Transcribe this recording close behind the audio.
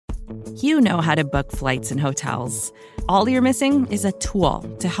You know how to book flights and hotels. All you're missing is a tool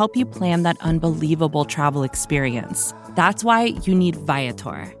to help you plan that unbelievable travel experience. That's why you need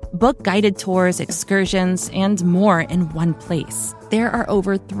Viator. Book guided tours, excursions, and more in one place. There are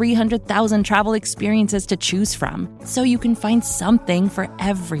over 300,000 travel experiences to choose from, so you can find something for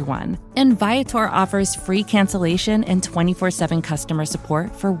everyone. And Viator offers free cancellation and 24/7 customer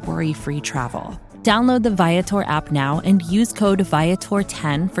support for worry-free travel. Download the Viator app now and use code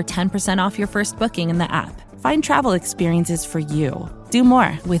Viator10 for 10% off your first booking in the app. Find travel experiences for you. Do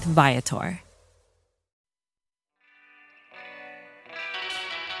more with Viator.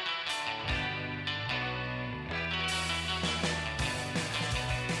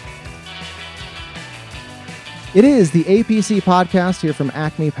 It is the APC podcast here from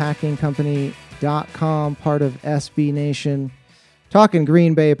AcmePackingCompany.com, part of SB Nation. Talking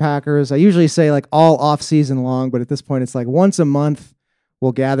Green Bay Packers. I usually say like all off season long, but at this point it's like once a month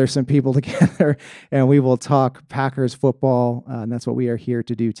we'll gather some people together and we will talk Packers football. And that's what we are here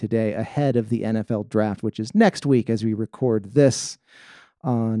to do today ahead of the NFL draft, which is next week as we record this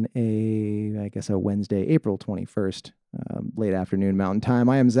on a Wednesday, April 21st, late afternoon Mountain Time.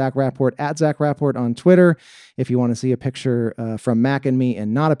 I am Zach Rapport at Zach Rapport on Twitter. If you want to see a picture from Mac and me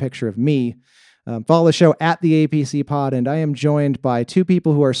and not a picture of me, follow the show at the APC Pod. And I am joined by two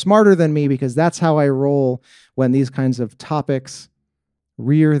people who are smarter than me because that's how I roll when these kinds of topics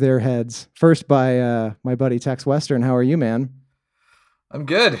rear their heads. First by my buddy Tex Western. How are you, man? I'm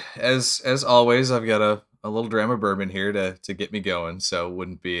good. As always, I've got a little dram of bourbon here to get me going. So it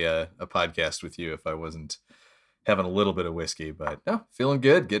wouldn't be a podcast with you if I wasn't having a little bit of whiskey, but no, feeling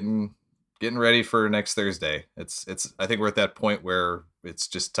good, getting ready for next Thursday. It's I think we're at that point where it's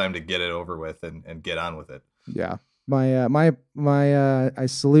just time to get it over with and get on with it. Yeah. My I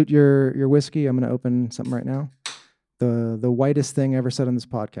salute your whiskey. I'm going to open something right now. The whitest thing ever said on this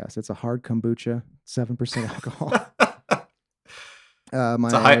podcast. It's a hard kombucha, 7% alcohol.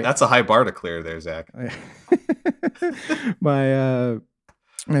 That's a high bar to clear there, Zach.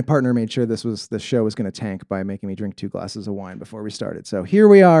 My partner made sure the show was going to tank by making me drink 2 glasses of wine before we started. So here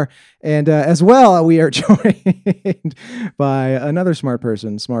we are. And as well, we are joined by another smart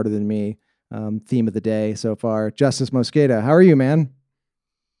person, smarter than me. Theme of the day so far, Justice Mosqueda. How are you, man?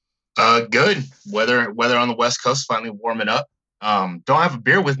 Good. Weather on the West Coast finally warming up. Don't have a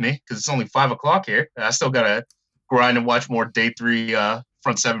beer with me because it's only 5:00 here. I still got to grind and watch more day 3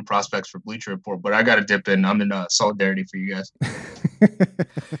 front 7 prospects for Bleacher Report, but I got to dip in. I'm in solidarity for you guys.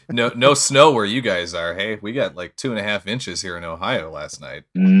 No snow where you guys are. Hey, we got like 2.5 inches here in Ohio last night.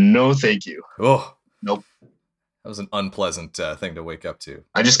 No, thank you. Oh, nope. That was an unpleasant thing to wake up to.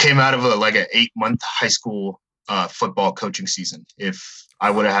 I just came out of an 8-month high school football coaching season. If I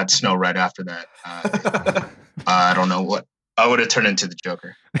would have had snow right after that, I don't know what I would have turned into the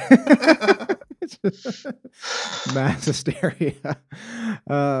Joker. Mass hysteria.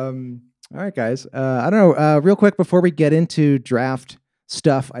 All right, guys. I don't know. Real quick before we get into draft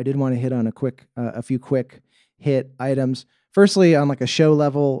stuff, I did want to hit on a few quick hit items. Firstly, on like a show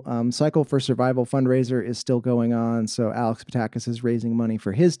level, Cycle for Survival fundraiser is still going on. So Alex Patakis is raising money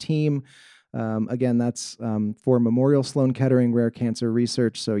for his team. Again, that's for Memorial Sloan Kettering Rare Cancer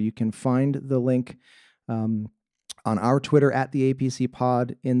Research. So you can find the link on our Twitter at the APC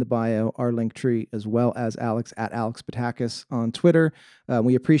Pod in the bio, our link tree, as well as Alex at Alex Patakis on Twitter.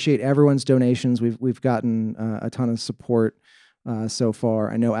 We appreciate everyone's donations. We've gotten a ton of support so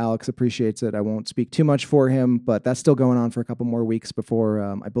far. I know Alex appreciates it. I won't speak too much for him, but that's still going on for a couple more weeks before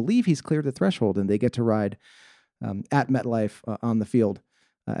I believe he's cleared the threshold and they get to ride at MetLife on the field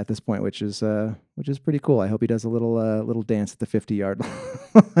at this point, which is pretty cool. I hope he does a little dance at the 50-yard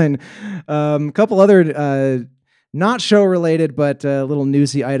line. A couple other not show related, but little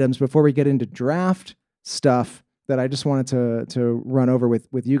newsy items before we get into draft stuff that I just wanted to run over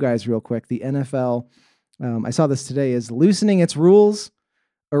with you guys real quick. The NFL, I saw this today, is loosening its rules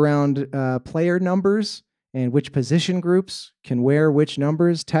around player numbers and which position groups can wear which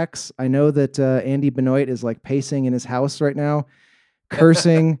numbers. Tex, I know that Andy Benoit is like pacing in his house right now,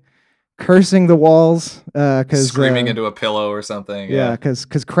 cursing the walls, because screaming into a pillow or something. Yeah,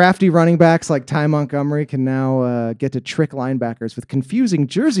 because crafty running backs like Ty Montgomery can now get to trick linebackers with confusing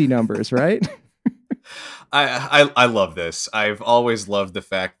jersey numbers, right? I love this. I've always loved the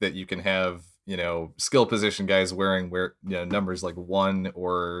fact that you can have skill position guys wearing numbers like 1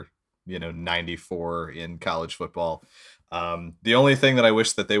 or 94 in college football. The only thing that I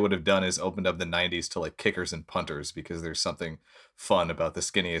wish that they would have done is opened up the 90s to like kickers and punters, because there's something fun about the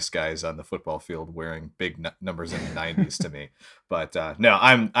skinniest guys on the football field wearing big numbers in the 90s to me. But no,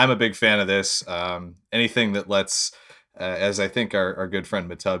 I'm a big fan of this. Anything that lets as I think our good friend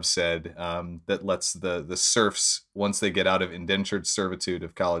Matub said, that lets the serfs, once they get out of indentured servitude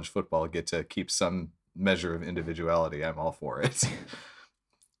of college football, get to keep some measure of individuality. I'm all for it.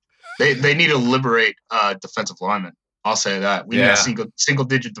 They need to liberate defensive linemen. I'll say that. We need a single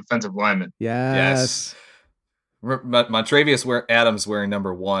digit defensive lineman. Yes. Montravius Adams wearing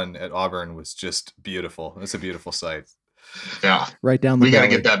number 1 at Auburn was just beautiful. It's a beautiful sight. Yeah. Right down the We got to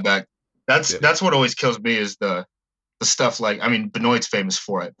belly. get that back. That's what always kills me is the stuff like, I mean, Benoit's famous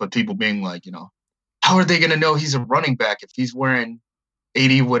for it, but people being like, how are they going to know he's a running back if he's wearing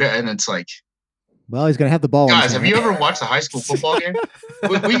 80 whatever? And it's like, well, he's going to have the ball. Guys, have you ever watched a high school football game?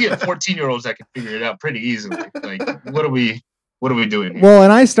 We get 14-year-olds that can figure it out pretty easily. Like, what are we doing here? Well,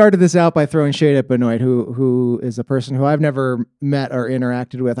 and I started this out by throwing shade at Benoit, who is a person who I've never met or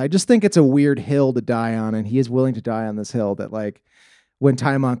interacted with. I just think it's a weird hill to die on, and he is willing to die on this hill that, like, when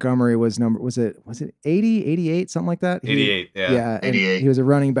Ty Montgomery was it 80, 88, something like that? 88, yeah. Yeah, 88. He was a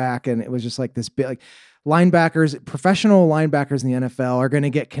running back, and it was just like this big, like, linebackers, professional linebackers in the NFL are going to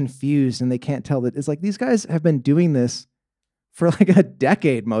get confused, and they can't tell that it's like these guys have been doing this for like a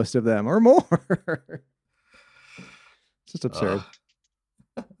decade, most of them, or more. It's just absurd.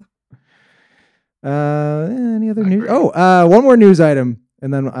 Any other news? One more news item,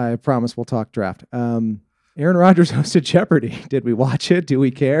 and then I promise we'll talk draft. Aaron Rodgers hosted Jeopardy. Did we watch it? Do we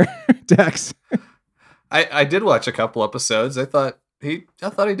care? Dex. I did watch a couple episodes. I thought he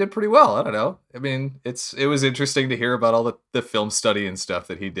did pretty well. I don't know. I mean, it was interesting to hear about all the film study and stuff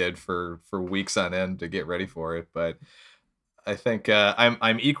that he did for weeks on end to get ready for it. But I think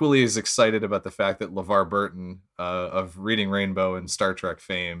I'm equally as excited about the fact that LeVar Burton of Reading Rainbow and Star Trek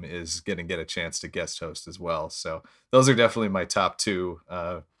fame is going to get a chance to guest host as well. So those are definitely my top 2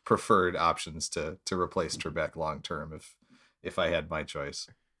 preferred options to replace Trebek long term if I had my choice.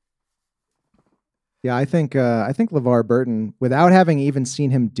 Yeah, I think LeVar Burton, without having even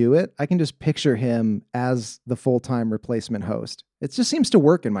seen him do it, I can just picture him as the full-time replacement host. It just seems to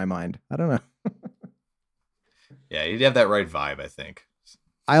work in my mind. I don't know. Yeah, you'd have that right vibe, I think.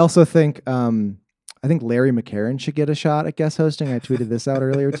 I also think Larry McCarron should get a shot at guest hosting. I tweeted this out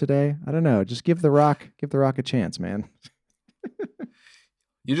earlier today. I don't know. Just give The Rock a chance, man.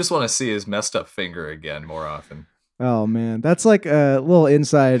 You just want to see his messed up finger again more often. Oh man, that's like a little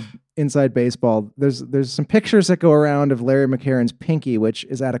inside baseball. There's some pictures that go around of Larry McCarron's pinky, which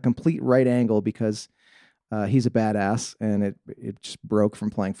is at a complete right angle because he's a badass, and it just broke from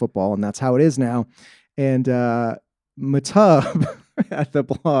playing football, and that's how it is now. And Matub at the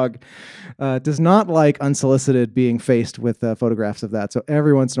blog does not like unsolicited being faced with photographs of that. So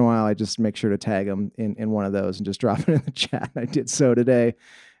every once in a while, I just make sure to tag him in one of those and just drop it in the chat. I did so today,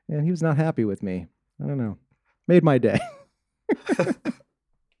 and he was not happy with me. I don't know. Made my day.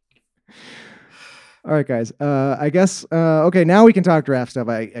 All right, guys. I guess, okay, now we can talk draft stuff,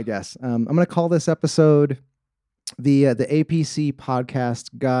 I guess. I'm going to call this episode the APC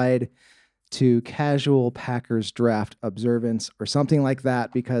Podcast Guide to Casual Packers Draft Observance or something like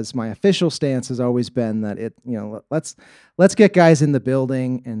that, because my official stance has always been that let's get guys in the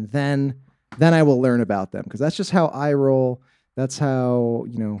building, and then I will learn about them, because that's just how I roll. That's how,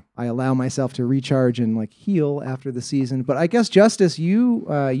 I allow myself to recharge and like heal after the season. But I guess, Justice, you've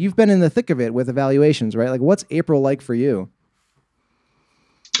been in the thick of it with evaluations, right? Like, what's April like for you?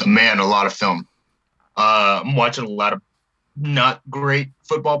 Man, a lot of film. I'm watching a lot of not great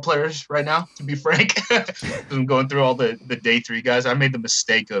football players right now, to be frank. I'm going through all the day 3 guys. I made the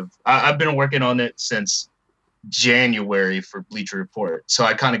mistake of, I've been working on it since January for Bleacher Report. So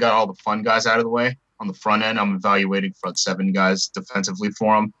I kind of got all the fun guys out of the way. On the front end, I'm evaluating front 7 guys defensively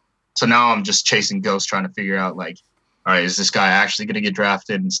for them. So now I'm just chasing ghosts, trying to figure out, like, all right, is this guy actually going to get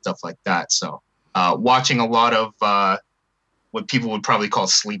drafted and stuff like that. So watching a lot of what people would probably call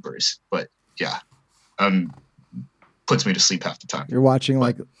sleepers. But, yeah, puts me to sleep half the time. You're watching,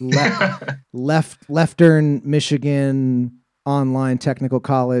 like, Leftern Michigan online technical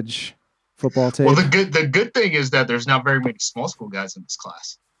college football tape. Well, the good thing is that there's not very many small school guys in this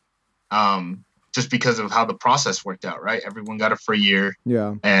class. Just because of how the process worked out, right? Everyone got a free year,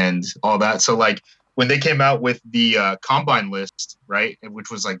 and all that. So, like, when they came out with the combine list, right,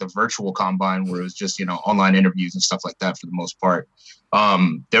 which was like the virtual combine where it was just, online interviews and stuff like that for the most part,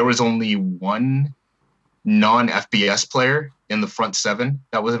 there was only one non-FBS player in the front 7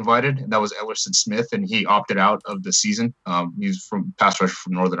 that was invited, and that was Ellerson Smith, and he opted out of the season. He's from pass rusher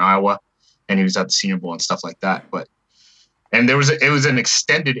from Northern Iowa, and he was at the Senior Bowl and stuff like that. And it was an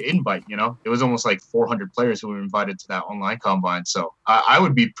extended invite, It was almost like 400 players who were invited to that online combine. So I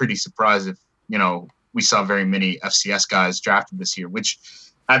would be pretty surprised if, we saw very many FCS guys drafted this year, which,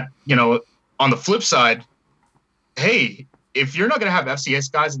 on the flip side, hey, if you're not going to have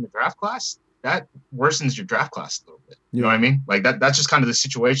FCS guys in the draft class, that worsens your draft class a little bit. You know what I mean? Like that's just kind of the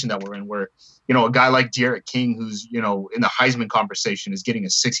situation that we're in where, a guy like De'Aaron King, who's, in the Heisman conversation, is getting a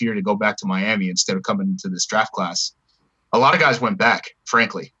 6 year to go back to Miami instead of coming into this draft class. A lot of guys went back,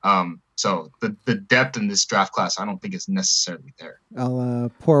 frankly. So the depth in this draft class, I don't think is necessarily there.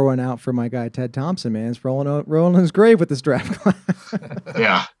 I'll pour one out for my guy, Ted Thompson, man. He's rolling his grave with this draft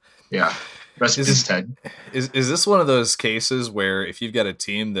class. Yeah. Rest in peace, Ted. Is this one of those cases where if you've got a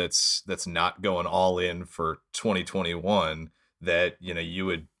team that's not going all in for 2021, that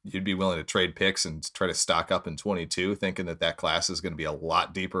you'd be willing to trade picks and try to stock up in 22, thinking that class is going to be a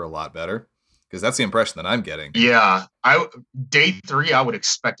lot deeper, a lot better? Because that's the impression that I'm getting. Yeah, day 3, I would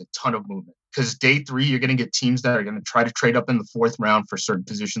expect a ton of movement. Because day 3, you're going to get teams that are going to try to trade up in the 4th round for certain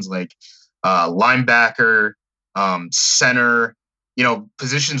positions like linebacker, center.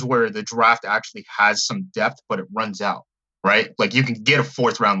 Positions where the draft actually has some depth, but it runs out, right? Like you can get a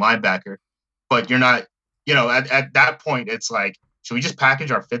 4th round linebacker, but you're not, at that point, it's like, should we just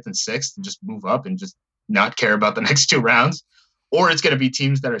package our 5th and 6th and just move up and just not care about the next 2 rounds? Or it's going to be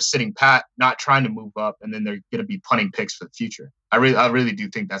teams that are sitting pat, not trying to move up, and then they're going to be punting picks for the future. I really do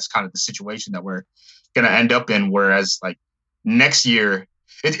think that's kind of the situation that we're going to end up in. Whereas like next year,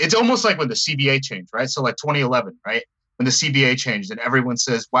 it's almost like when the CBA changed, right? So like 2011, right? When the CBA changed and everyone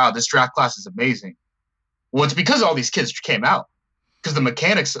says, wow, this draft class is amazing. Well, it's because all these kids came out, because the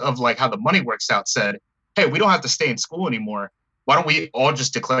mechanics of like how the money works out said, hey, we don't have to stay in school anymore. Why don't we all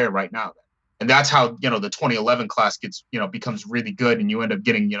just declare right now? And that's how, the 2011 class gets, becomes really good. And you end up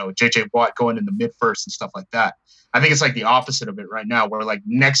getting, JJ Watt going in the mid-first and stuff like that. I think it's like the opposite of it right now, where like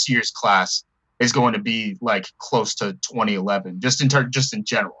next year's class is going to be like close to 2011, just in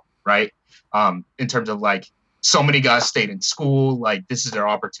general, right? In terms of like, so many guys stayed in school. Like this is their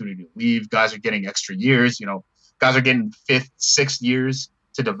opportunity to leave. Guys are getting extra years. Guys are getting 5th, 6th years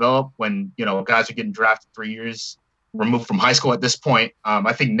to develop when, guys are getting drafted 3 years removed from high school at this point.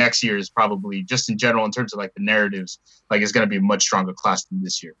 I think next year is probably, just in general, in terms of like the narratives, like it's going to be a much stronger class than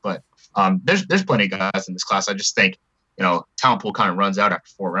this year. But there's plenty of guys in this class. I just think, talent pool kind of runs out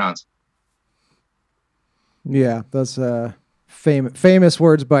after 4 rounds. Yeah, that's famous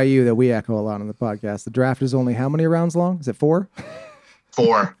words by you that we echo a lot on the podcast. The draft is only how many rounds long? Is it 4?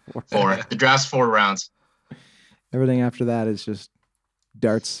 4. The draft's 4 rounds. Everything after that is just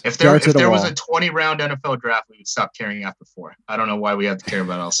darts. If there was a 20-round NFL draft, we would stop caring after 4. I don't know why we have to care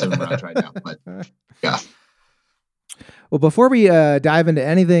about all 7 rounds right now, but yeah. Well, before we dive into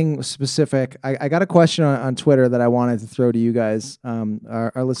anything specific, I got a question on Twitter that I wanted to throw to you guys.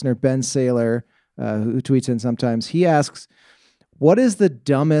 Our listener, Ben Saylor, who tweets in sometimes, he asks, what is the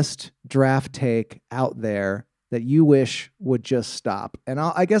dumbest draft take out there that you wish would just stop? And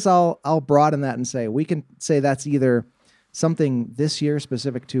I guess I'll broaden that and say, we can say that's either something this year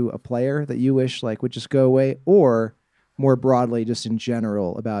specific to a player that you wish like would just go away, or more broadly, just in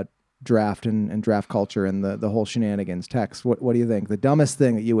general about draft and draft culture and the whole shenanigans. Tex, what do you think? The dumbest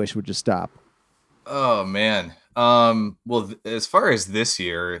thing that you wish would just stop? Oh man. Well, as far as this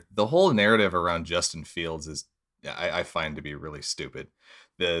year, the whole narrative around Justin Fields is, I find to be really stupid.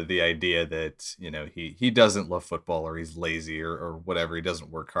 The idea that, he doesn't love football, or he's lazy, or whatever, he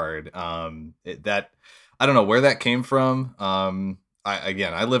doesn't work hard. That I don't know where that came from.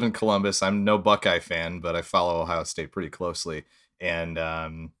 I live in Columbus. I'm no Buckeye fan, but I follow Ohio State pretty closely, and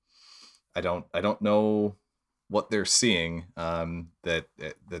I don't know what they're seeing that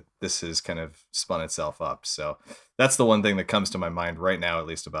this has kind of spun itself up. So that's the one thing that comes to my mind right now, at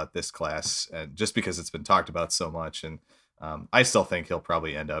least about this class, just because it's been talked about so much. And I still think he'll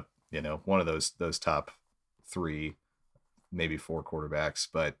probably end up, one of those top 3, maybe 4 quarterbacks.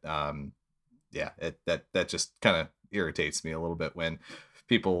 But that just kind of irritates me a little bit when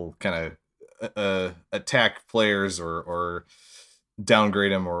people kind of attack players or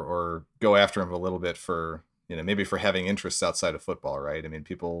downgrade him or go after him a little bit for, maybe for having interests outside of football, right? I mean,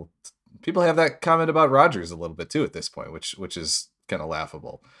 people have that comment about Rodgers a little bit too at this point, which is kind of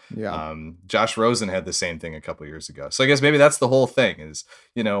laughable. Yeah. Josh Rosen had the same thing a couple years ago. So I guess maybe that's the whole thing is,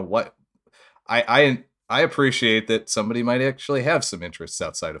 what I appreciate that somebody might actually have some interests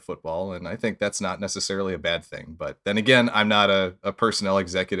outside of football, and I think that's not necessarily a bad thing. But then again, I'm not a personnel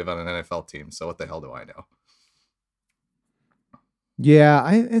executive on an NFL team, so what the hell do I know? Yeah,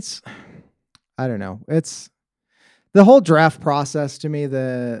 I don't know. It's the whole draft process to me.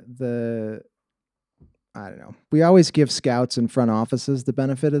 I don't know. We always give scouts and front offices the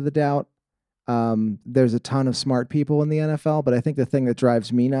benefit of the doubt. There's a ton of smart people in the NFL, but I think the thing that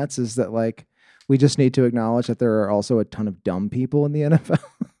drives me nuts is that like we just need to acknowledge that there are also a ton of dumb people in the NFL.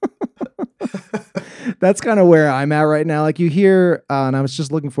 that's kind of where I'm at right now. Like you hear, and I was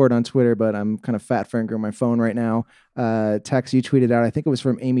just looking for it on Twitter, but I'm kind of fat fingering my phone right now. Text you tweeted out, I think it was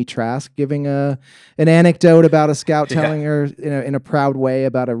from Amy Trask, giving an anecdote about a scout telling her in a proud way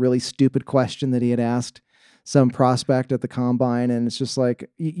about a really stupid question that he had asked some prospect at the combine. And it's just like,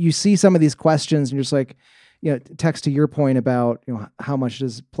 you see some of these questions and you're just like, text to your point about, how much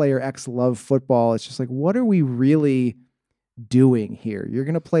does player X love football? It's just like, what are we really doing here? You're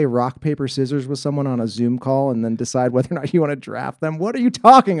going to play rock, paper, scissors with someone on a Zoom call and then decide whether or not you want to draft them. What are you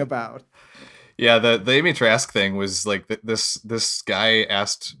talking about? Yeah. The Amy Trask thing was like this guy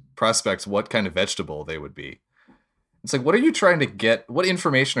asked prospects what kind of vegetable they would be. It's like, what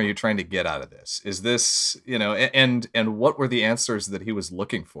information are you trying to get out of this? Is this, and what were the answers that he was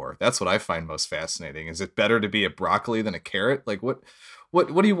looking for? That's what I find most fascinating. Is it better to be a broccoli than a carrot? Like what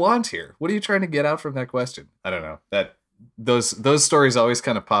do you want here? What are you trying to get out from that question? I don't know. Those stories always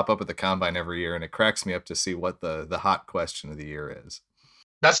kind of pop up at the combine every year, and it cracks me up to see what the hot question of the year is.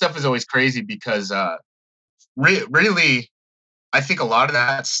 That stuff is always crazy because really, I think a lot of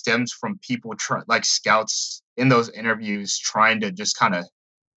that stems from people like scouts in those interviews trying to just kind of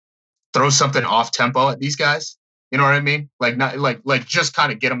throw something off tempo at these guys. You know what I mean? Like not like just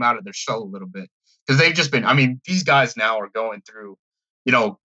kind of get them out of their shell a little bit, because they've just been. I mean, these guys now are going through,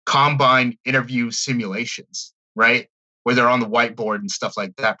 combine interview simulations, right? Where they're on the whiteboard and stuff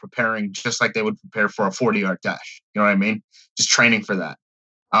like that, preparing just like they would prepare for a 40-yard dash. You know what I mean? Just training for that.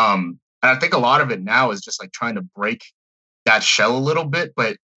 And I think a lot of it now is just like trying to break that shell a little bit.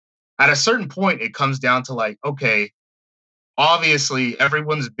 But at a certain point, it comes down to like, okay, obviously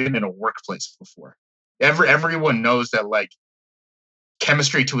everyone's been in a workplace before. Everyone knows that like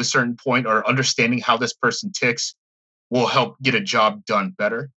chemistry to a certain point or understanding how this person ticks will help get a job done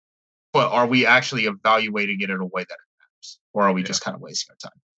better. But are we actually evaluating it in a way that it matters? Or are we just kind of wasting our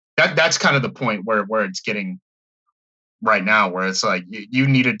time? That's kind of the point where it's getting right now, where it's like you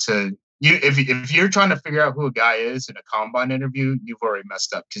needed to, if you're trying to figure out who a guy is in a combine interview, you've already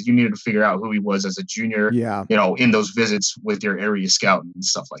messed up, because you needed to figure out who he was as a junior, in those visits with your area scout and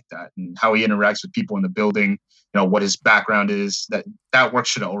stuff like that, and how he interacts with people in the building, what his background is. That work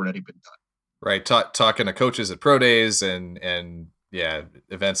should have already been done. Right. Talking to coaches at pro days and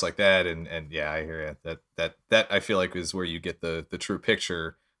events like that. And I hear you. That I feel like is where you get the true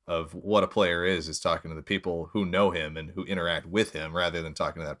picture of what a player is talking to the people who know him and who interact with him rather than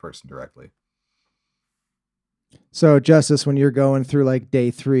talking to that person directly. So Justice, when you're going through like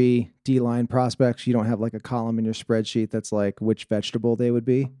day 3 D-line prospects, you don't have like a column in your spreadsheet that's like which vegetable they would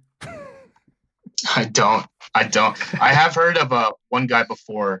be? I don't. I have heard of one guy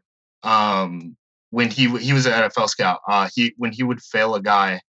before, when he was an NFL scout, when he would fail a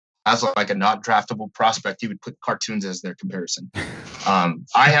guy as like a not draftable prospect, he would put cartoons as their comparison. I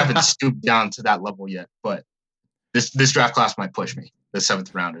haven't stooped down to that level yet, but this draft class might push me. The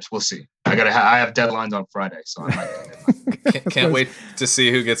 7th rounders, we'll see. I have deadlines on Friday, so I might. Can't wait to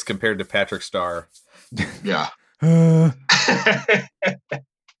see who gets compared to Patrick Starr. Yeah.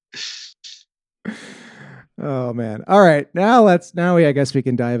 Oh man. All right. Now I guess we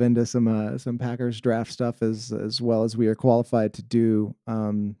can dive into some Packers draft stuff as well as we are qualified to do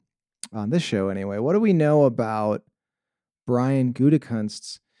on this show anyway. What do we know about Brian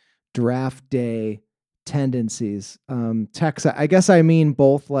Gutekunst's draft day tendencies? Tex, I guess I mean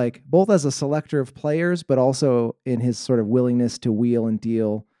both as a selector of players, but also in his sort of willingness to wheel and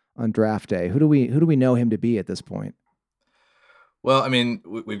deal on draft day. Who do we know him to be at this point? Well, I mean,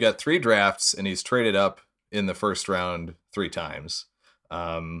 we've got 3 drafts and he's traded up in the first round 3 times,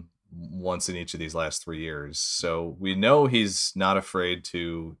 once in each of these last 3 years. So we know he's not afraid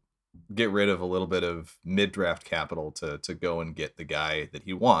to get rid of a little bit of mid-draft capital to go and get the guy that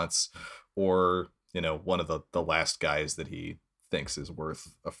he wants, or, one of the last guys that he thinks is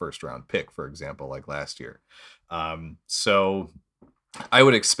worth a first round pick, for example, like last year. So I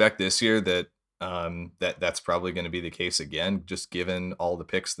would expect this year that that's probably going to be the case again, just given all the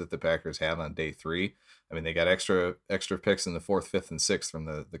picks that the Packers have on day 3. I mean, they got extra picks in the 4th, 5th, and 6th from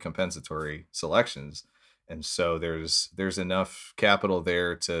the compensatory selections. And so there's enough capital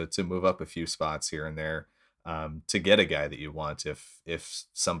there to move up a few spots here and there, to get a guy that you want if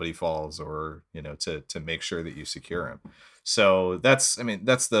somebody falls, or, to make sure that you secure him. So that's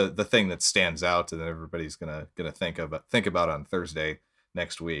the thing that stands out and that everybody's gonna think about on Thursday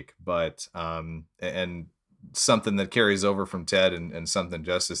next week. But and something that carries over from Ted and something,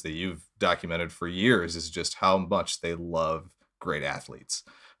 Justice, that you've documented for years is just how much they love great athletes.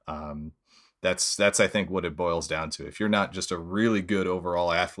 That's I think what it boils down to. If you're not just a really good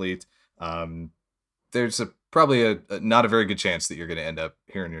overall athlete, there's probably a not a very good chance that you're going to end up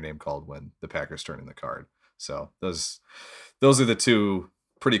hearing your name called when the Packers turn in the card. So those are the two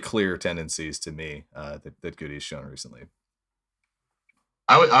pretty clear tendencies to me that Goody's shown recently.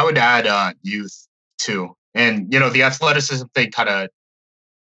 I would add youth too, and the athleticism thing it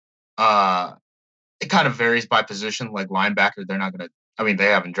kind of varies by position. Like linebacker, they're not gonna. I mean, they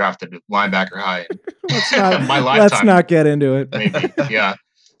haven't drafted a linebacker high in my lifetime. Let's not get into it. Maybe, yeah.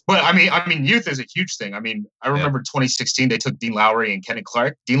 But I mean, youth is a huge thing. I mean, I remember 2016 they took Dean Lowry and Kenny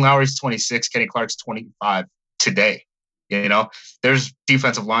Clark. Dean Lowry's 26, Kenny Clark's 25 today. There's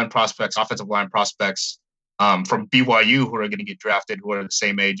defensive line prospects, offensive line prospects from BYU who are going to get drafted, who are the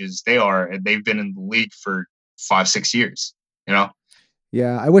same age as they are, and they've been in the league for 5-6 years.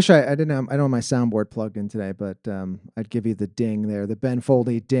 Yeah, I wish I didn't have, I don't have my soundboard plugged in today, but I'd give you the ding there, the Ben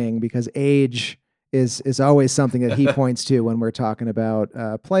Foldy ding, because age is always something that he points to when we're talking about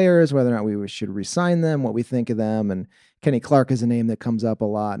players, whether or not we should re-sign them, what we think of them. And Kenny Clark is a name that comes up a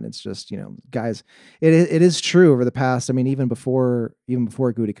lot, and it's just, guys, it is true over the past, I mean, even before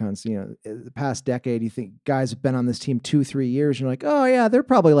Gutekunst, the past decade, you think guys have been on this team 2-3 years, and you're like, oh yeah, they're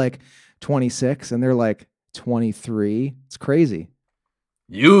probably like 26 and they're like 23. It's crazy.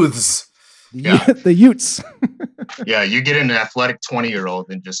 Youths. The Utes. Yeah, you get an athletic 20-year-old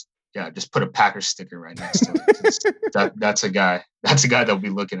and just put a Packers sticker right next to it. That's a guy they'll be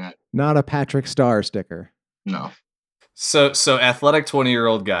looking at. Not a Patrick Starr sticker. No. So athletic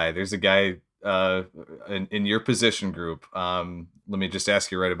 20-year-old guy. There's a guy in your position group. Let me just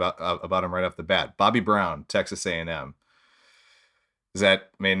ask you right about him right off the bat. Bobby Brown, Texas A&M. Is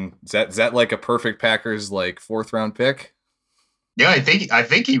that like a perfect Packers like 4th round pick? Yeah, I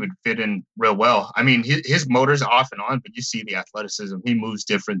think he would fit in real well. I mean, his motor's off and on, but you see the athleticism. He moves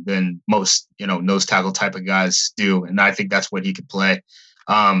different than most, nose tackle type of guys do, and I think that's what he could play.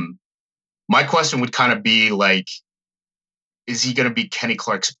 My question would kind of be like, is he going to be Kenny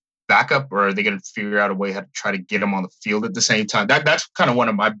Clark's backup, or are they going to figure out a way how to try to get him on the field at the same time? That's kind of one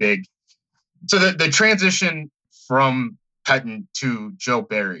of my big. So the transition from Pettine to Joe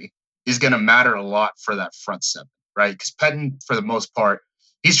Barry is going to matter a lot for that front seven. Right? Because Pettine, for the most part,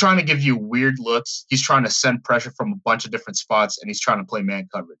 he's trying to give you weird looks. He's trying to send pressure from a bunch of different spots, and he's trying to play man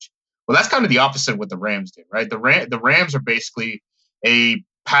coverage. Well, that's kind of the opposite of what the Rams did, right? The Rams are basically a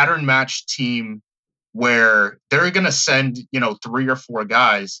pattern match team where they're going to send, 3 or 4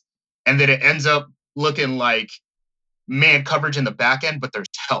 guys, and then it ends up looking like man coverage in the back end, but there's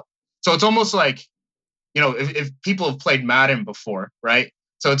help. So it's almost like, if people have played Madden before, right?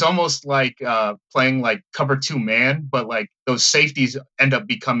 So it's almost like playing like cover 2 man, but like those safeties end up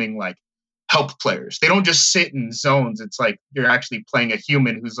becoming like help players. They don't just sit in zones. It's like you're actually playing a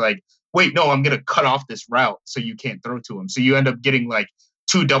human who's like, wait, no, I'm going to cut off this route so you can't throw to him. So you end up getting like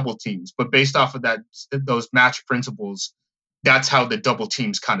 2 double teams. But based off of those match principles, that's how the double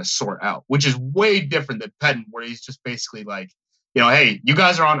teams kind of sort out, which is way different than Pettine, where he's just basically like, hey, you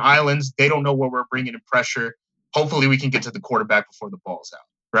guys are on islands. They don't know where we're bringing in pressure. Hopefully we can get to the quarterback before the ball's out.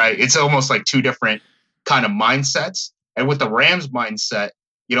 Right. It's almost like 2 different kind of mindsets. And with the Rams mindset,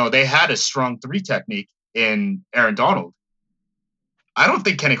 they had a strong 3 technique in Aaron Donald. I don't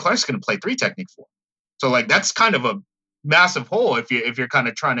think Kenny Clark's going to play 3 technique for him. So like, that's kind of a massive hole if you're kind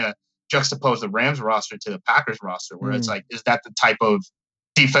of trying to juxtapose the Rams roster to the Packers roster, where it's like, is that the type of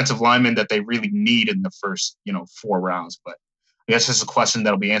defensive lineman that they really need in the first, 4 rounds? But I guess it's a question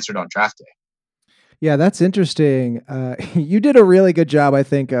that'll be answered on draft day. Yeah, that's interesting. You did a really good job, I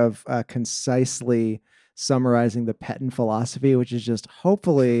think, of concisely summarizing the Pettine philosophy, which is just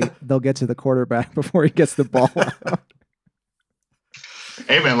hopefully they'll get to the quarterback before he gets the ball out.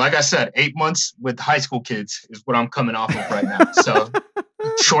 Hey, man, like I said, 8 months with high school kids is what I'm coming off of right now. So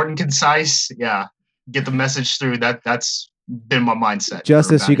short and concise. Yeah. Get the message through. That's been my mindset.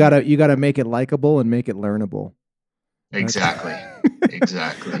 Justice, you gotta make it likable and make it learnable. Exactly.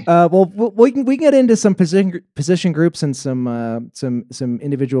 Exactly. Well, we can get into some position groups and some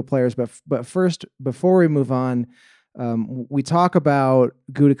individual players, but first, before we move on, we talk about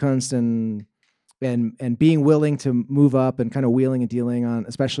Gutekunst and being willing to move up and kind of wheeling and dealing on,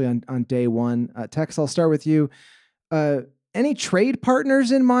 especially on day one. Tex, I'll start with you. Any trade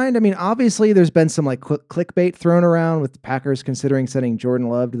partners in mind? I mean, obviously there's been some like clickbait thrown around with the Packers considering sending Jordan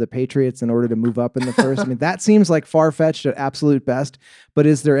Love to the Patriots in order to move up in the first. I mean, that seems like far-fetched at absolute best, but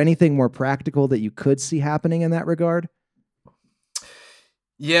is there anything more practical that you could see happening in that regard?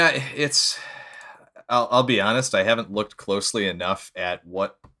 Yeah, I'll be honest. I haven't looked closely enough at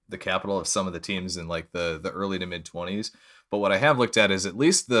what the capital of some of the teams in like the early to mid 20s. But what I have looked at is at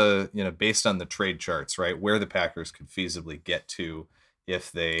least based on the trade charts, right, where the Packers could feasibly get to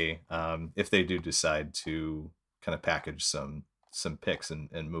if they do decide to kind of package some picks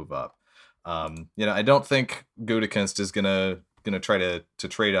and move up. I don't think Gutekunst is gonna try to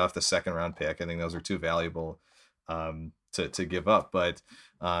trade off the second round pick. I think those are too valuable to give up. But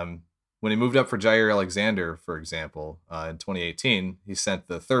when he moved up for Jair Alexander, for example, in 2018, he sent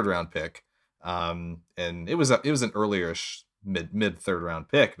the third round pick, and it was an earlier-ish mid third round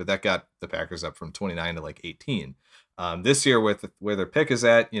pick, but that got the Packers up from 29 to like 18. This year, with where their pick is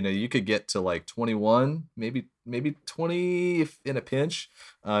at, you could get to like 21, maybe 20 if in a pinch,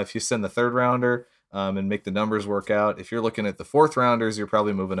 if you send the third rounder and make the numbers work out. If you're looking at the fourth rounders, you're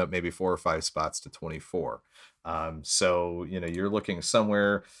probably moving up maybe 4 or 5 spots to 24. So you're looking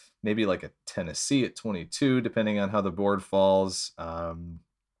somewhere maybe like a Tennessee at 22, depending on how the board falls.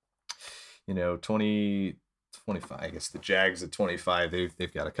 20. 25. I guess the Jags at 25.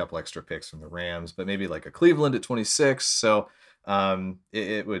 They've got a couple extra picks from the Rams, but maybe like a Cleveland at 26. So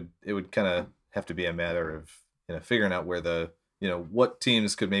it would kind of have to be a matter of figuring out where the what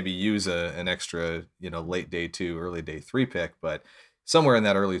teams could maybe use an extra late day 2, early day 3 pick, but somewhere in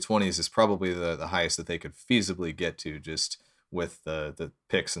that early 20s is probably the highest that they could feasibly get to, just with the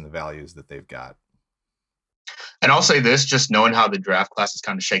picks and the values that they've got. And I'll say this, just knowing how the draft class is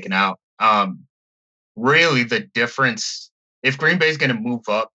kind of shaken out. Really, the difference, if Green Bay is going to move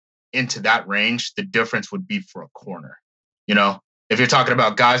up into that range, the difference would be for a corner. If you're talking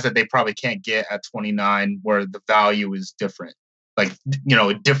about guys that they probably can't get at 29, where the value is different, like,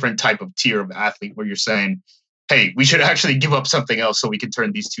 a different type of tier of athlete where you're saying, hey, we should actually give up something else so we can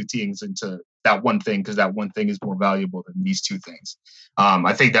turn these two things into that one thing, because that one thing is more valuable than these two things.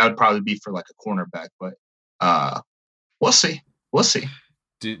 I think that would probably be for like a cornerback, but we'll see. We'll see.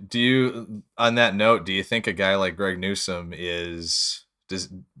 Do you, on that note, do you think a guy like Greg Newsome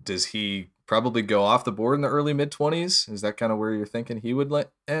does he probably go off the board in the early mid-20s? Is that kind of where you're thinking he would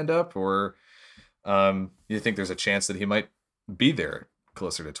end up, or you think there's a chance that he might be there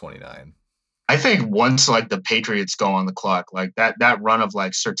closer to 29? I think once like the Patriots go on the clock, like that run of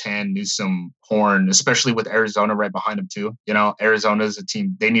like Surtain, Newsome, Horn, especially with Arizona right behind him too. Arizona is a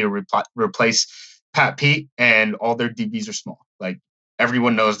team, they need to replace Pat Pete, and all their DBs are small. Like,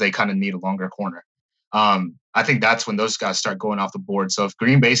 everyone knows they kind of need a longer corner. I think that's when those guys start going off the board. So if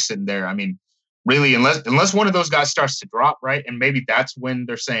Green Bay's sitting there, I mean, really, unless one of those guys starts to drop, right? And maybe that's when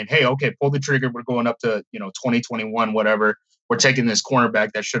they're saying, hey, okay, pull the trigger. We're going up to, 2021, whatever. We're taking this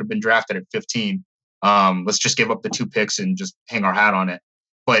cornerback that should have been drafted at 15. Let's just give up the 2 picks and just hang our hat on it.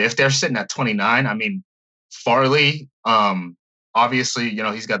 But if they're sitting at 29, I mean, Farley, obviously,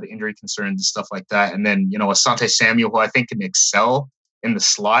 he's got the injury concerns and stuff like that. And then, Asante Samuel, who I think can excel in the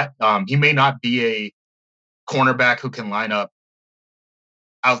slot. He may not be a cornerback who can line up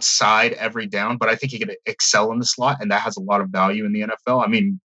outside every down, but I think he could excel in the slot, and that has a lot of value in the NFL. I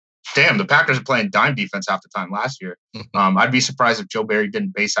mean, damn, the Packers are playing dime defense half the time last year. I'd be surprised if Joe Barry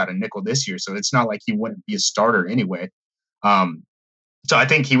didn't base out a nickel this year, so it's not like he wouldn't be a starter anyway. So I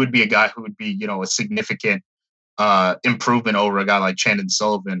think he would be a guy who would be, a significant improvement over a guy like Chandon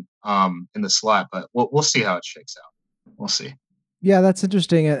Sullivan in the slot, but we'll see how it shakes out. We'll see. Yeah, that's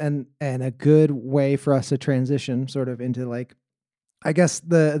interesting, and a good way for us to transition sort of into, like, I guess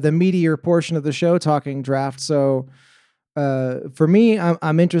the meatier portion of the show, talking draft. So for me,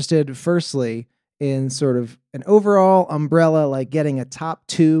 I'm interested firstly in sort of an overall umbrella, like getting a top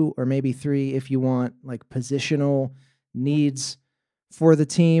 2 or maybe 3 if you want, like, positional needs for the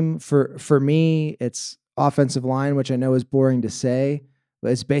team. For me, it's offensive line, which I know is boring to say,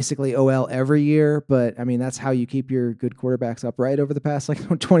 but it's basically OL every year. But I mean, that's how you keep your good quarterbacks upright over the past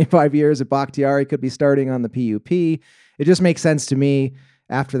 25 years. If Bakhtiari could be starting on the PUP, it just makes sense to me.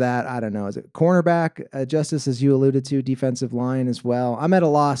 After that, I don't know. Is it cornerback, Justice, as you alluded to, defensive line as well? I'm at a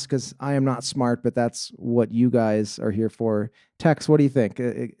loss because I am not smart, but that's what you guys are here for. Tex, what do you think?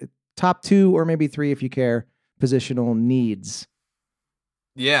 Top 2 or maybe 3 if you care, positional needs.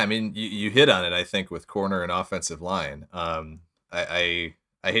 Yeah, I mean, you hit on it, I think, with corner and offensive line. I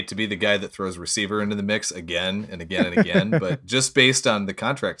hate to be the guy that throws receiver into the mix again and again and again, but just based on the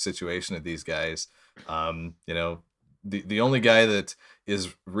contract situation of these guys, the only guy that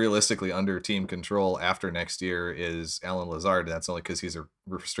is realistically under team control after next year is Alan Lazard, and that's only because he's a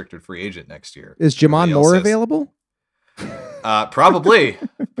restricted free agent next year. Is Jamon Moore available? Probably,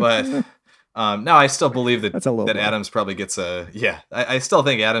 but no, I still believe that low. Adams probably gets I still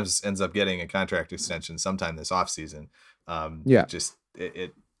think Adams ends up getting a contract extension sometime this offseason.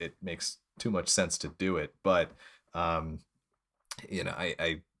 It makes too much sense to do it, but I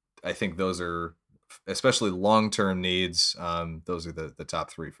think those are, especially long-term needs, those are the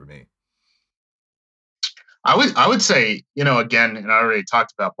top 3 for me. I would say, again, and I already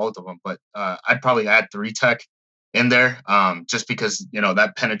talked about both of them, but I'd probably add 3 Tech in there, just because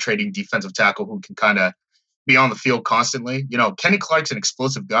that penetrating defensive tackle who can kind of be on the field constantly. Kenny Clark's an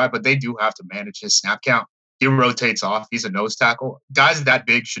explosive guy, but they do have to manage his snap count. He rotates off. He's a nose tackle. Guys that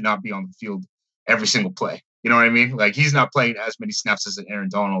big should not be on the field every single play. You know what I mean? Like, he's not playing as many snaps as an Aaron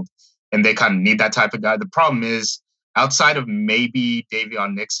Donald, and they kind of need that type of guy. The problem is, outside of maybe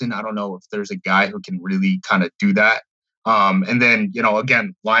Davion Nixon, I don't know if there's a guy who can really kind of do that. And then,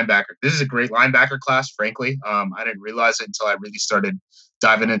 again, linebacker. This is a great linebacker class, frankly. I didn't realize it until I really started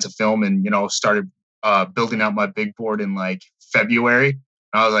diving into film and, started building out my big board in like February.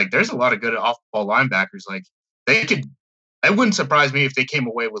 And I was like, there's a lot of good off-ball linebackers. Like, they could, it wouldn't surprise me if they came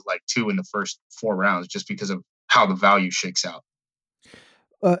away with like 2 in the first 4 rounds just because of how the value shakes out.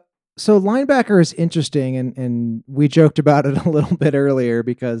 So linebacker is interesting, and we joked about it a little bit earlier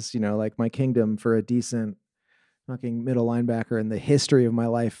because, like my kingdom for a decent fucking middle linebacker in the history of my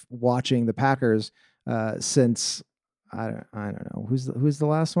life watching the Packers since I don't know who's the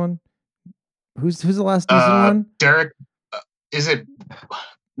last one. Who's the last decent one? Derek, is it?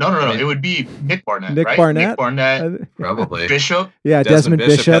 No. It would be Nick Barnett. Nick right? Barnett? Nick Barnett, Probably Bishop. Yeah, Desmond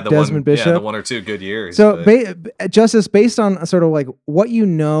Bishop. Desmond Bishop. Yeah, the 1 or 2 good years. So, Justice, based on sort of like what you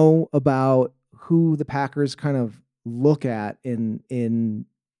know about who the Packers kind of look at in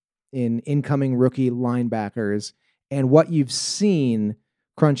incoming rookie linebackers and what you've seen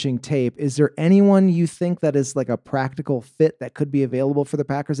crunching tape, is there anyone you think that is like a practical fit that could be available for the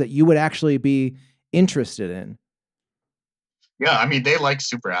Packers that you would actually be interested in? Yeah, I mean, they like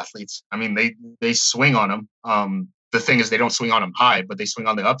super athletes. I mean, they swing on them. The thing is, they don't swing on them high, but they swing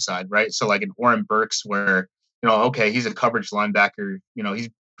on the upside, right? So like an Oren Burks, where okay, he's a coverage linebacker.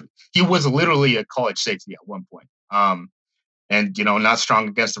 He was literally a college safety at one point. And not strong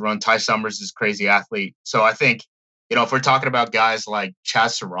against the run. Ty Summers is a crazy athlete. So I think if we're talking about guys like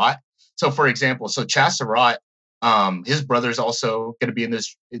Chaz Surratt. So for example, Chaz Surratt, his brother's also going to be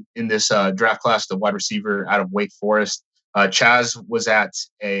in this draft class, the wide receiver out of Wake Forest. Chaz was at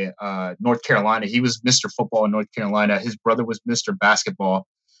North Carolina. He was Mr. Football in North Carolina. His brother was Mr. Basketball.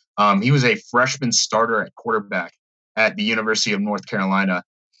 He was a freshman starter at quarterback at the University of North Carolina,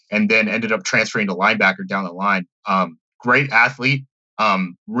 and then ended up transferring to linebacker down the line. Great athlete,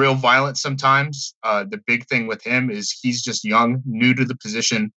 real violent sometimes. The big thing with him is he's just young, new to the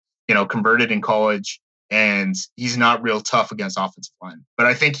position, converted in college, and he's not real tough against offensive line. But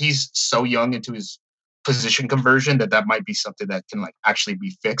I think he's so young into his position conversion that might be something that can like actually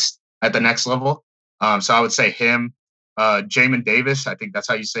be fixed at the next level. So I would say him, Jamin Davis. I think that's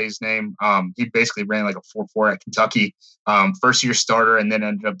how you say his name. He basically ran like a 4.4 at Kentucky, first year starter, and then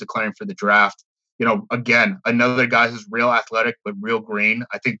ended up declaring for the draft. Again, another guy who's real athletic, but real green.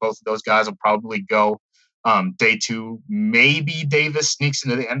 I think both of those guys will probably go day 2. Maybe Davis sneaks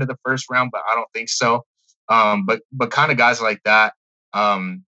into the end of the first round, but I don't think so. But kind of guys like that.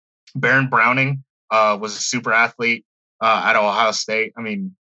 Baron Browning was a super athlete at Ohio State. I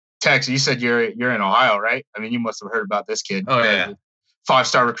mean, Tex, you said you're in Ohio, right? I mean, you must have heard about this kid. Oh, yeah.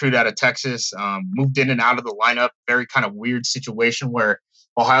 5-star recruit out of Texas, moved in and out of the lineup. Very kind of weird situation where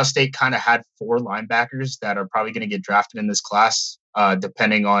Ohio State kind of had 4 linebackers that are probably going to get drafted in this class,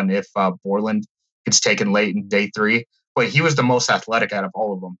 depending on if Borland gets taken late in day 3. But he was the most athletic out of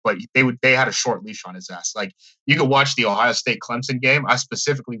all of them. But they had a short leash on his ass. Like, you could watch the Ohio State Clemson game. I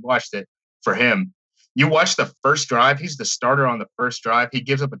specifically watched it for him. You watch the first drive. He's the starter on the first drive. He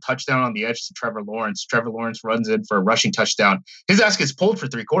gives up a touchdown on the edge to Trevor Lawrence. Trevor Lawrence runs in for a rushing touchdown. His ass gets pulled for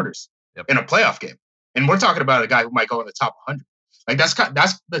 3 quarters in a playoff game. And we're talking about a guy who might go in the top 100. Like,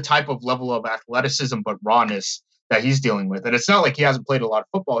 that's the type of level of athleticism but rawness that he's dealing with. And it's not like he hasn't played a lot of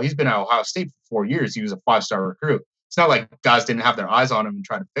football. He's been at Ohio State for 4 years. He was a 5-star recruit. It's not like guys didn't have their eyes on him and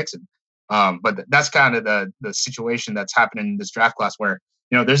try to fix him. But that's kind of the situation that's happening in this draft class where,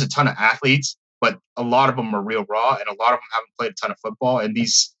 there's a ton of athletes, but a lot of them are real raw, and a lot of them haven't played a ton of football. And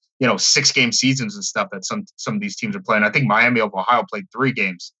these, 6-game seasons and stuff that some of these teams are playing. I think Miami of Ohio played 3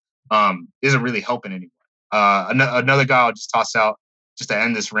 games. Isn't really helping anyone. Another guy I'll just toss out just to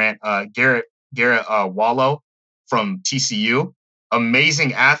end this rant, Garrett Wallow from TCU.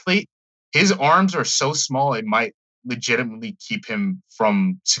 Amazing athlete. His arms are so small it might legitimately keep him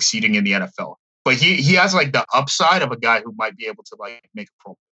from succeeding in the NFL. But he has like the upside of a guy who might be able to like make a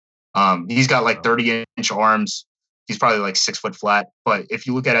pro. He's got like 30-inch arms. He's probably like 6 foot flat. But if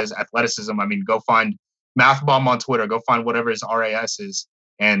you look at his athleticism, I mean, go find Math Bomb on Twitter. Go find whatever his RAS is.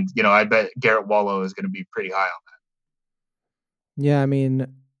 And, I bet Garrett Wallow is going to be pretty high on that. Yeah, I mean,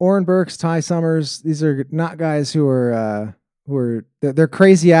 Oren Burks, Ty Summers, these are not guys who are they're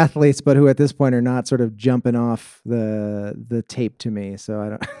crazy athletes, but who at this point are not sort of jumping off the tape to me. So I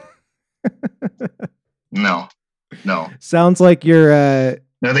don't. No. Sounds like you're.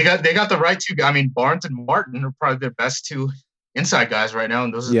 No, they got the right two guys. I mean, Barnes and Martin are probably their best two inside guys right now,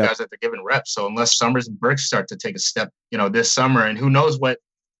 and those are the guys that they're giving reps. So unless Summers and Burks start to take a step, this summer, and who knows what,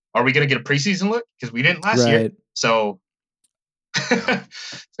 are we going to get a preseason look? Because we didn't last year. So,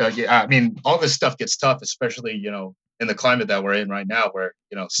 yeah, I mean, all this stuff gets tough, especially in the climate that we're in right now, where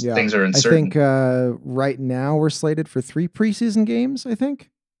things are uncertain. I think right now we're slated for 3 preseason games. I think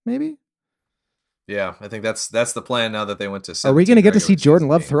maybe. Yeah, I think that's the plan now that they went to. Are we going to get to see Jordan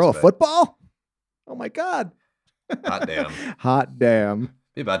Love throw a football? Oh my God! Hot damn! Hot damn!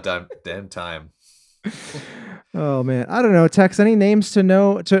 Be about damn time. Oh man, I don't know. Tex, any names to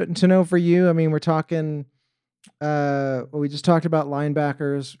know for you? I mean, we're talking. We just talked about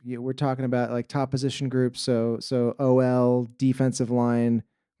linebackers. We're talking about like top position groups. So OL, defensive line,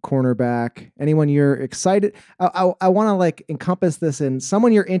 cornerback. Anyone you're excited? I want to like encompass this in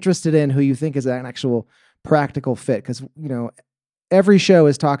someone you're interested in who you think is an actual practical fit, because every show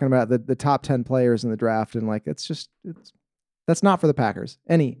is talking about the top 10 players in the draft, and like that's not for the Packers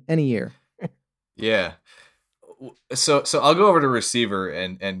any year. Yeah. So I'll go over to receiver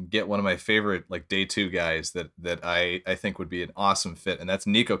and get one of my favorite like day 2 guys that I think would be an awesome fit, and that's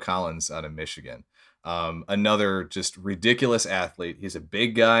Nico Collins out of Michigan. Another just ridiculous athlete. He's a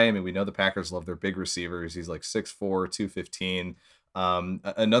big guy. I mean, we know the Packers love their big receivers. He's like 6'4", 215.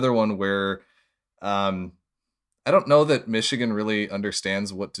 Another one where I don't know that Michigan really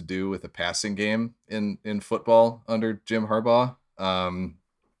understands what to do with a passing game in football under Jim Harbaugh. And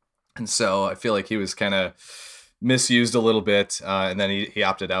so I feel like he was kind of misused a little bit, and then he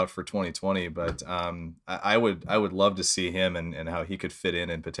opted out for 2020. But I would love to see him and how he could fit in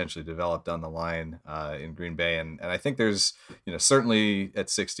and potentially develop down the line in Green Bay. And I think there's certainly at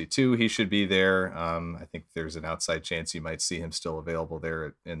 62 he should be there. I think there's an outside chance you might see him still available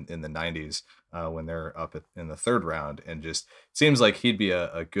there in the 90s when they're up in the 3rd round. And just seems like he'd be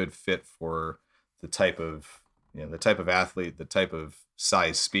a good fit for the type of athlete, the type of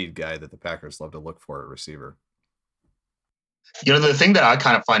size speed guy that the Packers love to look for at receiver. The thing that I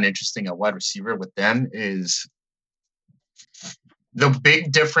kind of find interesting at wide receiver with them is the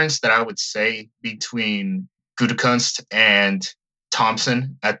big difference that I would say between Gutekunst and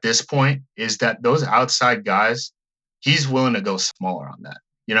Thompson at this point is that those outside guys, he's willing to go smaller on that.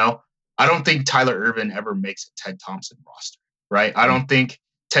 I don't think Tyler Ervin ever makes a Ted Thompson roster, right? I don't think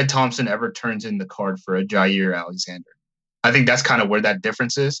Ted Thompson ever turns in the card for a Jair Alexander. I think that's kind of where that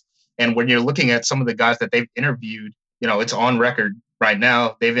difference is. And when you're looking at some of the guys that they've interviewed, it's on record right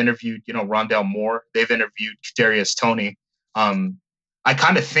now. They've interviewed, Rondale Moore. They've interviewed Kadarius Toney. I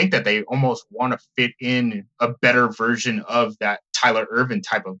kind of think that they almost want to fit in a better version of that Tyler Ervin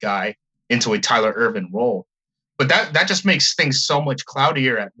type of guy into a Tyler Ervin role. But that just makes things so much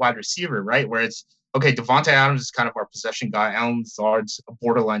cloudier at wide receiver, right? Where it's, okay, Devontae Adams is kind of our possession guy. Allen Lazard's a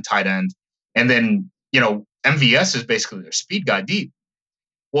borderline tight end. And then, MVS is basically their speed guy deep.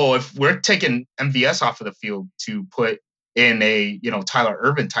 Well, if we're taking MVS off of the field to put in a, Tyler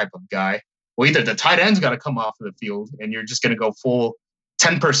Ervin type of guy, well, either the tight end's got to come off of the field and you're just going to go full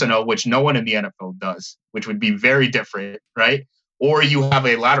 10 personnel, which no one in the NFL does, which would be very different, right? Or you have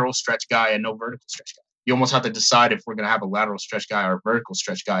a lateral stretch guy and no vertical stretch guy. You almost have to decide if we're going to have a lateral stretch guy or a vertical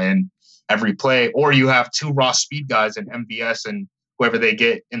stretch guy in every play, or you have 2 raw speed guys in MVS and whoever they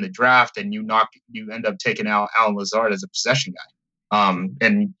get in the draft, and you end up taking out Allen Lazard as a possession guy.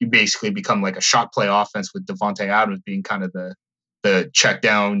 And you basically become like a shot play offense with Devontae Adams being kind of the check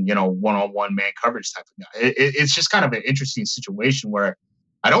down, one-on-one man coverage type of guy. It's just kind of an interesting situation where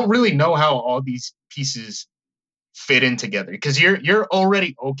I don't really know how all these pieces fit in together, because you're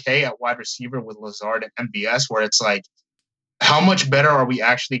already okay at wide receiver with Lazard and MVS, where it's like, how much better are we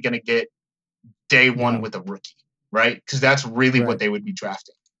actually going to get day one with a rookie, right? Because that's really what they would be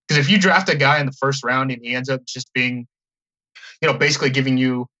drafting. Because if you draft a guy in the 1st round and he ends up just being, basically giving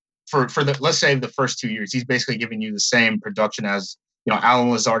you for let's say the first 2 years, he's basically giving you the same production as, Allen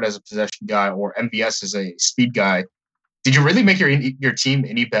Lazard as a possession guy or MVS as a speed guy. Did you really make your team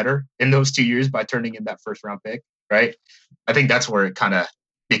any better in those 2 years by turning in that 1st round pick, right? I think that's where it kind of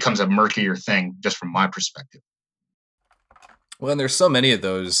becomes a murkier thing, just from my perspective. Well, and there's so many of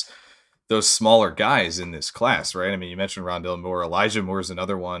those smaller guys in this class, right? I mean, you mentioned Rondale Moore. Elijah Moore is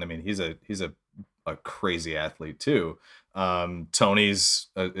another one. I mean, he's a crazy athlete too. Tony's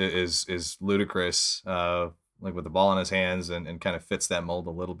is ludicrous, like with the ball in his hands, and kind of fits that mold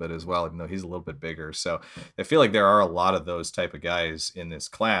a little bit as well, even though he's a little bit bigger. So I feel like there are a lot of those type of guys in this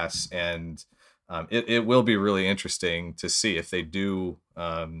class, and it will be really interesting to see if they do,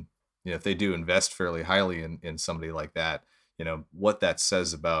 if they do invest fairly highly in somebody like that, what that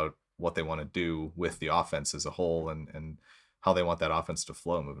says about what they want to do with the offense as a whole, and how they want that offense to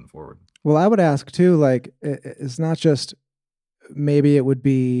flow moving forward. Well, I would ask too, like, it's not just maybe it would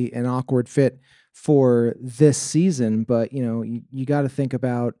be an awkward fit for this season, but you got to think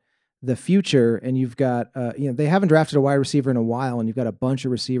about the future, and you've got they haven't drafted a wide receiver in a while, and you've got a bunch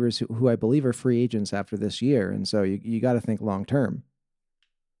of receivers who I believe are free agents after this year, and so you got to think long term.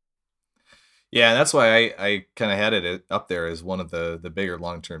 Yeah, and that's why I kind of had it up there as one of the bigger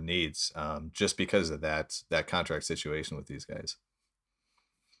long-term needs, just because of that contract situation with these guys.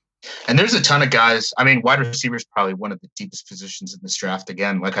 And there's a ton of guys. I mean, wide receiver is probably one of the deepest positions in this draft.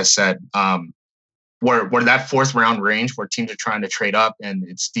 Again, like I said, where that fourth round range where teams are trying to trade up, and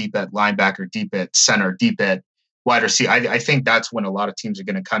it's deep at linebacker, deep at center, deep at wide receiver. I think that's when a lot of teams are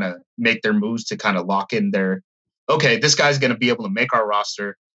going to kind of make their moves to kind of lock in their, okay, this guy's going to be able to make our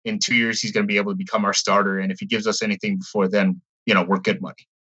roster. In 2 years, he's going to be able to become our starter. And if he gives us anything before then, we're good money,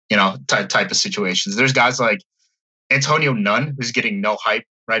 type of situations. There's guys like Antonio Nunn, who's getting no hype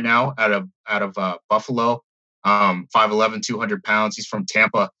right now out of Buffalo, 5'11", 200 pounds. He's from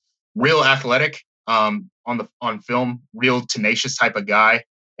Tampa, real athletic on film, real tenacious type of guy.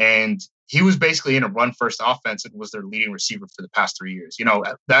 And he was basically in a run first offense and was their leading receiver for the past 3 years.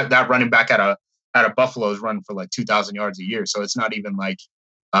 That running back out of Buffalo is running for like 2,000 yards a year. So it's not even like,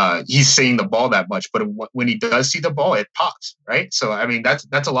 he's seeing the ball that much, but when he does see the ball, it pops, right? So, I mean,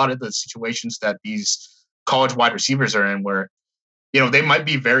 that's a lot of the situations that these college wide receivers are in where, they might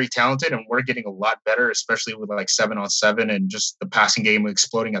be very talented, and we're getting a lot better, especially with like 7-on-7 and just the passing game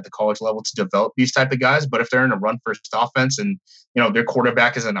exploding at the college level to develop these type of guys. But if they're in a run first offense and, their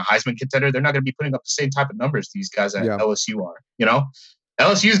quarterback is in a Heisman contender, they're not going to be putting up the same type of numbers these guys at LSU are,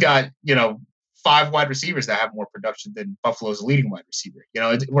 LSU's got, 5 wide receivers that have more production than Buffalo's leading wide receiver.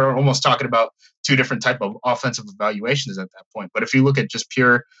 We're almost talking about 2 different type of offensive evaluations at that point. But if you look at just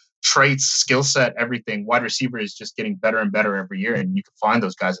pure traits, skill set, everything, wide receiver is just getting better and better every year, and you can find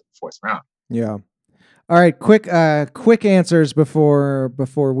those guys in the 4th round. Yeah. All right, quick answers before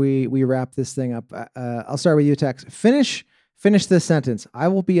we wrap this thing up. I'll start with you, Tex. Finish this sentence. I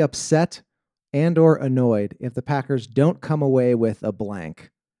will be upset and or annoyed if the Packers don't come away with a blank.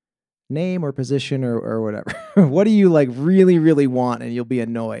 Name or position or whatever. What do you like really, really want, and you'll be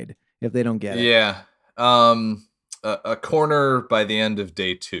annoyed if they don't get it? Yeah. A corner by the end of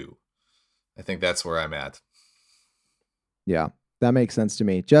day 2. I think that's where I'm at. Yeah, that makes sense to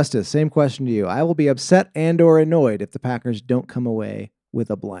me. Justice, same question to you. I will be upset and or annoyed if the Packers don't come away with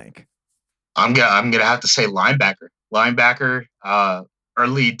a blank. I'm gonna have to say linebacker. Linebacker,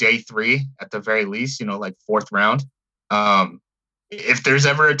 early day 3 at the very least. Like 4th round. If there's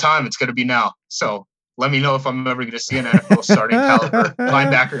ever a time, it's going to be now. So let me know if I'm ever going to see an NFL starting caliber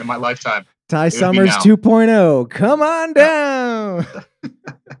linebacker in my lifetime. Ty Summers 2.0. Come on down.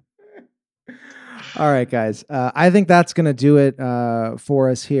 All right, guys. I think that's going to do it for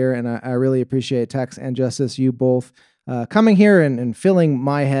us here. And I really appreciate Tex and Justice, you both coming here and filling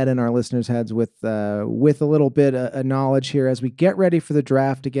my head and our listeners' heads with a little bit of knowledge here as we get ready for the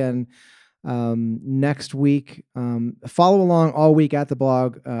draft again. Next week, follow along all week at the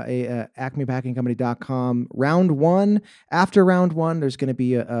blog, acmepackingcompany.com. Round 1, after round 1, there's going to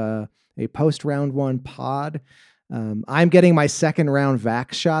be a post round 1 pod. I'm getting my 2nd round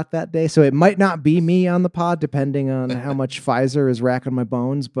vax shot that day, so it might not be me on the pod depending on how much Pfizer is racking my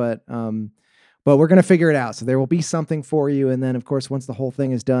bones, but we're going to figure it out. So there will be something for you. And then of course, once the whole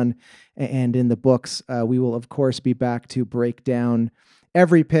thing is done and in the books, we will of course be back to break down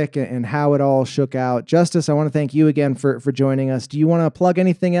every pick and how it all shook out. Justice, I want to thank you again for joining us. Do you want to plug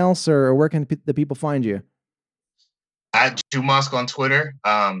anything else, or where can the people find you? At Jumosk on Twitter.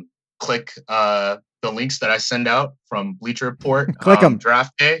 Click the links that I send out from Bleacher Report. Click them.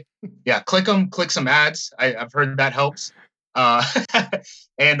 Draft day. Yeah, click them. Click some ads. I've heard that helps.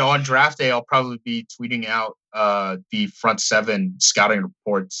 And on draft day, I'll probably be tweeting out the front 7 scouting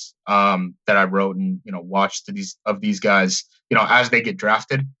reports that I wrote and watched these guys as they get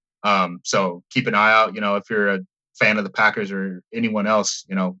drafted. So keep an eye out. If you're a fan of the Packers or anyone else,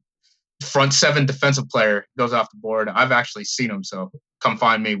 front 7 defensive player goes off the board. I've actually seen him, so come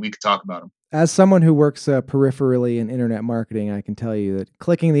find me. We could talk about him. As someone who works peripherally in internet marketing, I can tell you that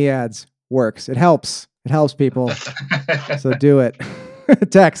clicking the ads works. It helps. It helps people. So do it.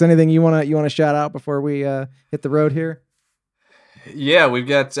 Tex, anything you wanna shout out before we hit the road here? Yeah, we've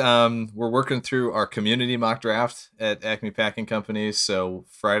got we're working through our community mock draft at Acme Packing Company. So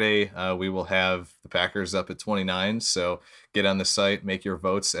Friday we will have the Packers up at 29. So get on the site, make your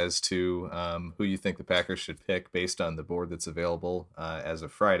votes as to who you think the Packers should pick based on the board that's available as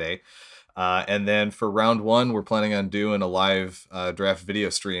of Friday. And then for round one, we're planning on doing a live draft video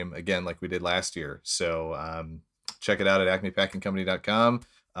stream again, like we did last year. So check it out at acmepackingcompany.com.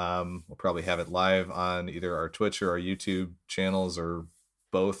 We'll probably have it live on either our Twitch or our YouTube channels or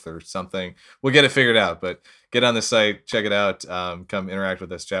both or something. We'll get it figured out, but get on the site, check it out, come interact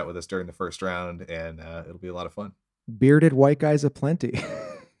with us, chat with us during the first round, and it'll be a lot of fun. Bearded white guys aplenty.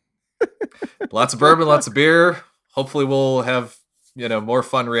 Lots of bourbon, lots of beer. Hopefully we'll have, more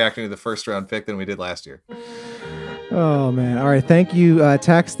fun reacting to the first round pick than we did last year. Oh, man. All right. Thank you,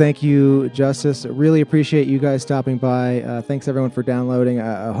 Tex. Thank you, Justice. Really appreciate you guys stopping by. Thanks, everyone, for downloading.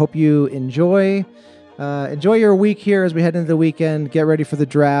 I hope you enjoy your week here as we head into the weekend. Get ready for the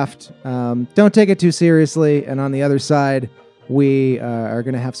draft. Don't take it too seriously. And on the other side, we are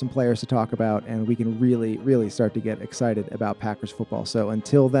going to have some players to talk about, and we can really, really start to get excited about Packers football. So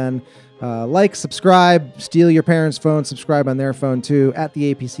until then, subscribe, steal your parents' phone, subscribe on their phone too, at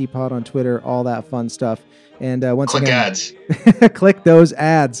the APC Pod on Twitter, all that fun stuff. And once click again, ads. click those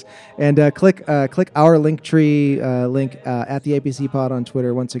ads, and click our Linktree link at the APC Pod on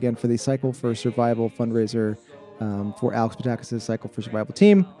Twitter. Once again, for the Cycle for Survival fundraiser for Alex Patakis' Cycle for Survival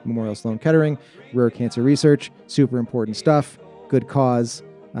team, Memorial Sloan Kettering, Rare Cancer Research, super important stuff, good cause.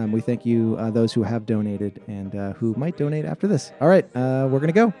 We thank you, those who have donated and who might donate after this. All right, we're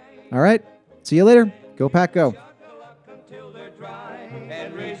gonna go. All right, see you later. Go Pack, go.